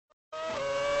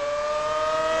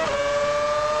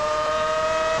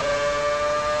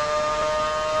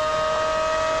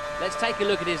take a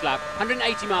look at his lap.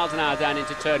 180 miles an hour down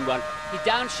into turn 1. He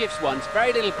downshifts once,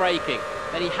 very little braking.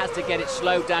 Then he has to get it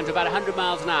slowed down to about 100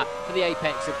 miles an hour for the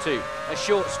apex of 2. A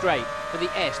short straight for the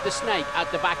S, the snake,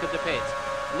 at the back of the pit.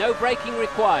 No braking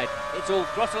required. It's all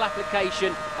throttle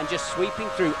application and just sweeping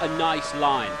through a nice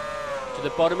line. To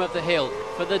the bottom of the hill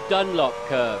for the Dunlop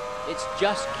curve. It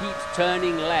just keeps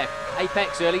turning left.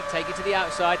 Apex early, take it to the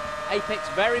outside. Apex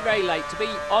very, very late to be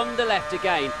on the left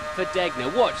again for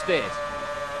Degner. Watch this.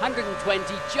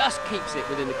 120, just keeps it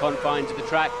within the confines of the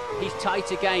track. He's tight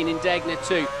again in Degner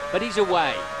too, but he's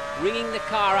away. Ringing the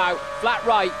car out, flat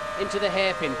right into the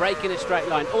hairpin, braking a straight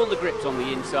line, all the grips on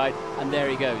the inside, and there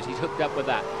he goes. He's hooked up with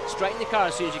that. Straighten the car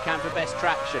as soon as you can for best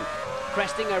traction.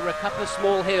 Cresting over a couple of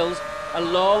small hills, a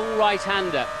long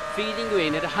right-hander, feeding you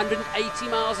in at 180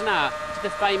 miles an hour to the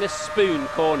famous Spoon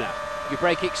corner. You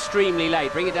brake extremely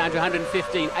late, bring it down to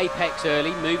 115, apex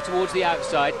early, move towards the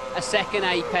outside, a second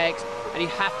apex, and you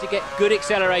have to get good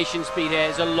acceleration speed here.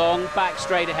 There's a long back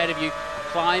straight ahead of you,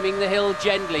 climbing the hill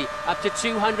gently up to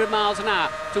 200 miles an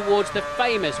hour towards the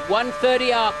famous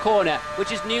 130 arc corner,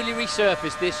 which is newly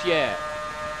resurfaced this year.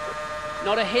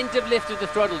 Not a hint of lift of the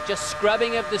throttle, just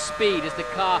scrubbing of the speed as the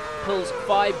car pulls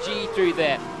 5G through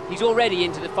there. He's already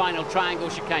into the final triangle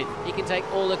chicane. He can take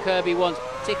all the curb he wants,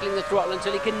 tickling the throttle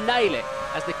until he can nail it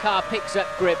as the car picks up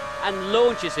grip and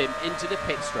launches him into the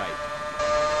pit straight.